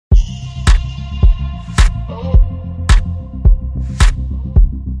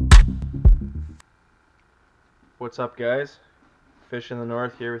What's up, guys? Fish in the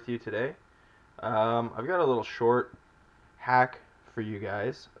North here with you today. I've got a little short hack for you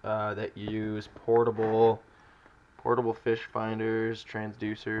guys that use portable fish finders,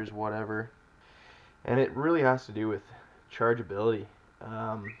 transducers, whatever, and it really has to do with chargeability.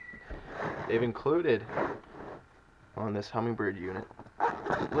 They've included on this Humminbird unit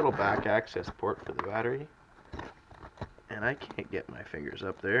a little back access port for the battery, and I can't get my fingers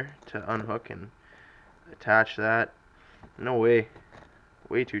up there to unhook and attach that. No way.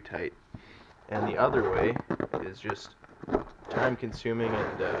 Way too tight. And the other way is just time consuming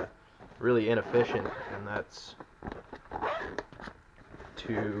and really inefficient, and that's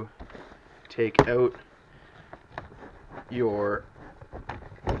to take out your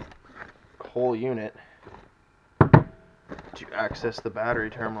whole unit to access the battery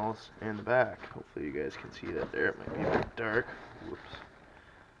terminals in the back. Hopefully you guys can see that there. It might be a bit dark. Whoops.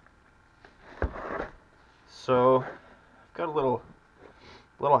 So I've got a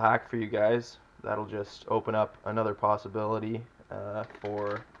little hack for you guys that'll just open up another possibility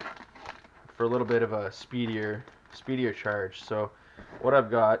for a little bit of a speedier charge. So what I've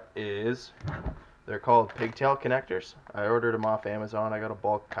got is, they're called pigtail connectors. I ordered them off Amazon. I got a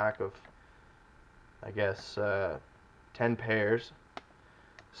bulk pack of, I guess, 10 pairs.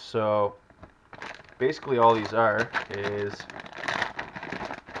 So basically all these are is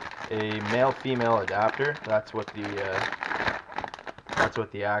a male-female adapter. That's what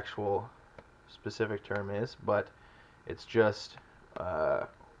the actual specific term is, but it's just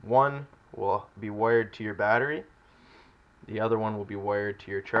one will be wired to your battery, the other one will be wired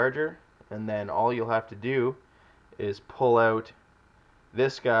to your charger, and then all you'll have to do is pull out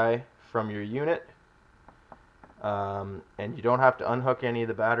this guy from your unit, and you don't have to unhook any of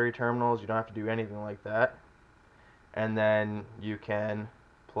the battery terminals, you don't have to do anything like that, and then you can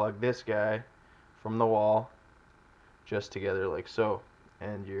plug this guy from the wall just together like so,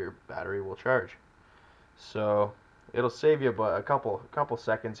 and your battery will charge. So it'll save you about a couple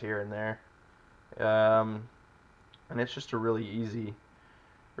seconds here and there, and it's just a really easy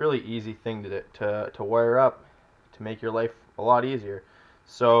thing to wire up to make your life a lot easier.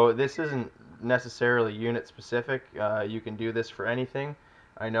 So this isn't necessarily unit specific. You can do this for anything.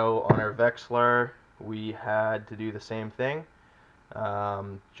 I know on our Vexlar we had to do the same thing,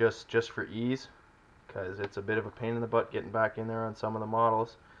 just for ease, because it's a bit of a pain in the butt getting back in there on some of the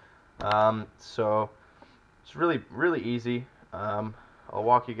models. So it's really easy. I'll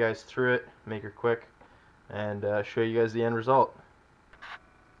walk you guys through it, make it quick, and show you guys the end result.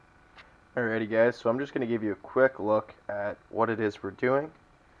 Alrighty guys, so I'm just going to give you a quick look at what it is we're doing.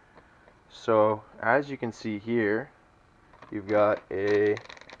 So as you can see here, you've got a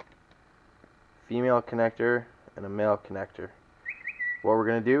female connector and a male connector. What we're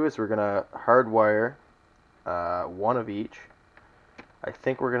going to do is we're going to hardwire one of each. I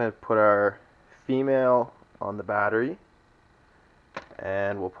think we're going to put our female on the battery,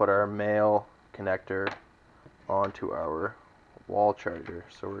 and we'll put our male connector onto our wall charger.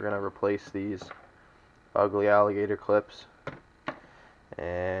 So we're going to replace these ugly alligator clips,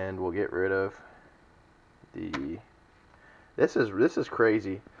 and we'll get rid of the... This is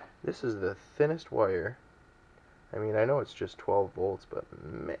crazy. This is the thinnest wire. I mean, I know it's just 12 volts, but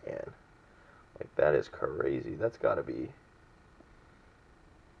man, like, that is crazy. That's got to be,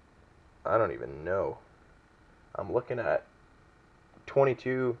 I don't even know. I'm looking at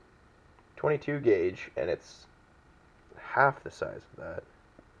 22 gauge, and it's half the size of that.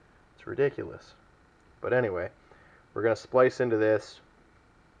 It's ridiculous. But anyway, we're going to splice into this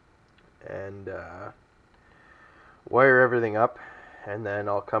and wire everything up, and then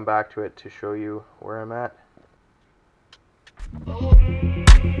I'll come back to it to show you where I'm at.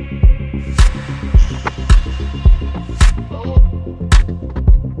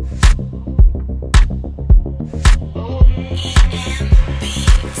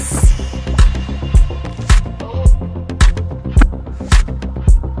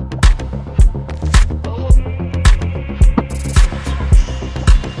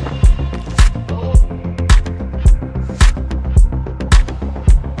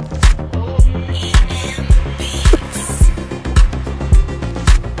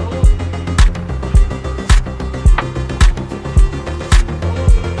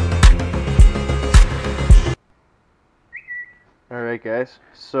 Alright guys,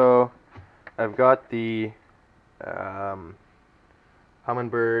 so I've got the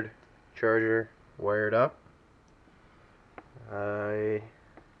Humminbird charger wired up. I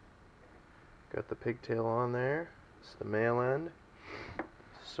got the pigtail on there. It's the male end.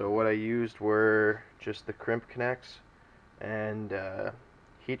 So what I used were just the crimp connects and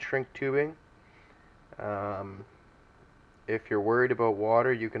heat shrink tubing. If you're worried about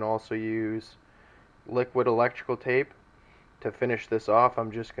water, you can also use liquid electrical tape. To finish this off,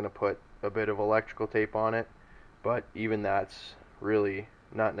 I'm just going to put a bit of electrical tape on it, but even that's really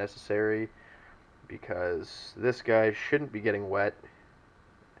not necessary because this guy shouldn't be getting wet,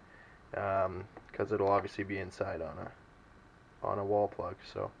 because it'll obviously be inside on a wall plug.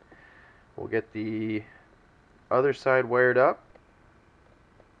 So we'll get the other side wired up.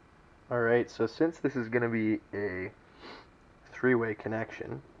 Alright, so since this is going to be a three-way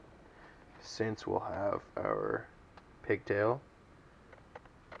connection, since we'll have our pigtail,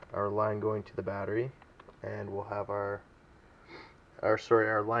 our line going to the battery, and we'll have our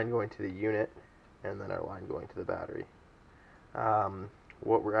line going to the unit, and then our line going to the battery.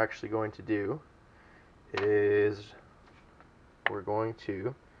 What we're actually going to do is we're going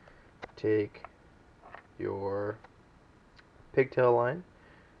to take your pigtail line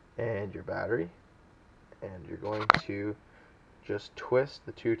and your battery, and you're going to just twist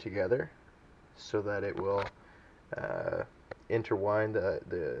the two together so that it will intertwine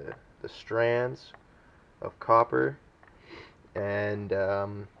the strands of copper and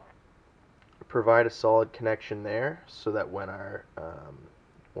provide a solid connection there, so that when our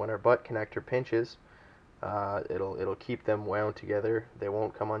butt connector pinches, it'll keep them wound together. They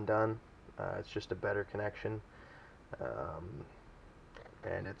won't come undone. It's just a better connection,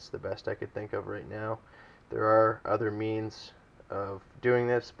 and it's the best I could think of right now. There are other means of doing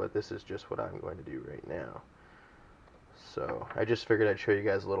this, but this is just what I'm going to do right now. So I just figured I'd show you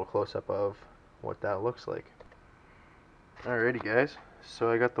guys a little close-up of what that looks like. Alrighty guys, so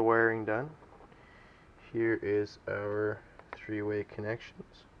I got the wiring done. Here is our three-way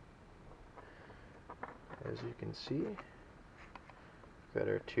connections. As you can see, we've got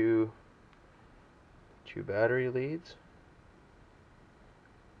our two battery leads,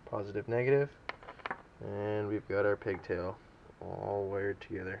 positive, negative, and we've got our pigtail all wired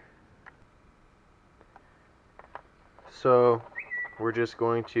together. So we're just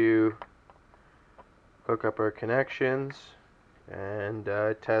going to hook up our connections and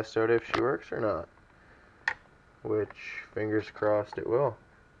test out if she works or not, which fingers crossed it will.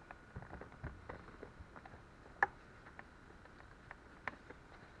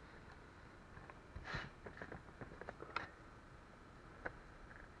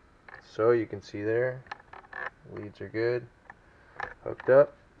 So you can see there, leads are good, hooked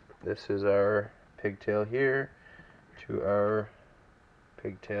up. This is our pigtail here to our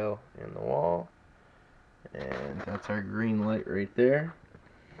pigtail in the wall, and that's our green light right there.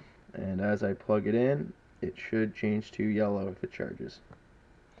 And as I plug it in, it should change to yellow if it charges.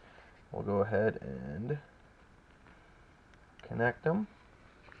 We'll go ahead and connect them,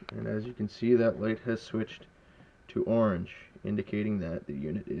 and as you can see, that light has switched to orange, indicating that the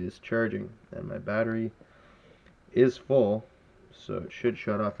unit is charging, and my battery is full, so it should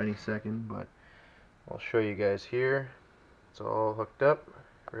shut off any second, but I'll show you guys here. It's all hooked up,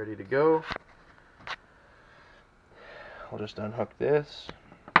 ready to go. I'll just unhook this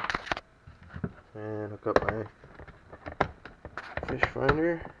and hook up my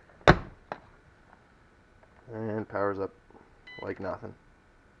Fishfinder, and powers up like nothing.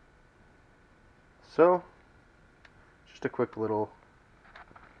 So just a quick little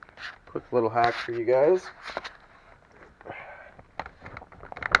hack for you guys.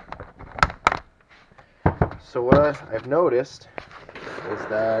 So what I've noticed is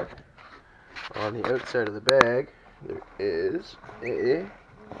that on the outside of the bag there is a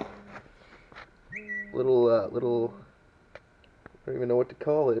little I don't even know what to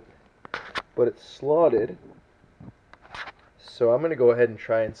call it, but it's slotted. So I'm going to go ahead and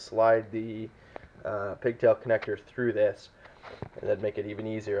try and slide the pigtail connector through this, and that'd make it even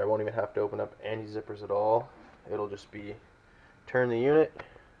easier. I won't even have to open up any zippers at all. It'll just be turn the unit,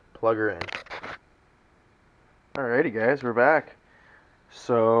 plug her in. Alrighty guys, we're back.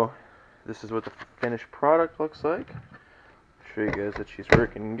 So this is what the finished product looks like. I'll show you guys that she's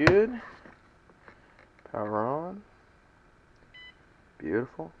working good. Power on.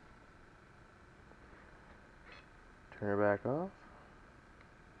 Beautiful. Turn her back off.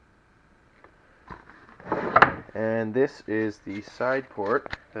 And this is the side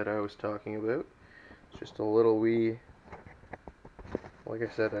port that I was talking about. It's just a little wee, like I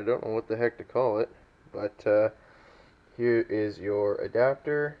said, I don't know what the heck to call it, but here is your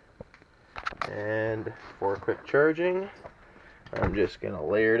adapter, and for quick charging, I'm just going to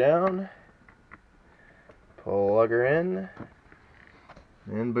lay her down, plug her in,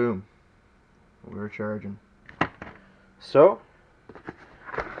 and boom, we're charging. So,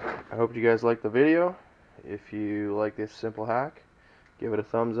 I hope you guys liked the video. If you like this simple hack, give it a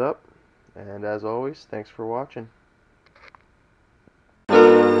thumbs up, And as always, thanks for watching.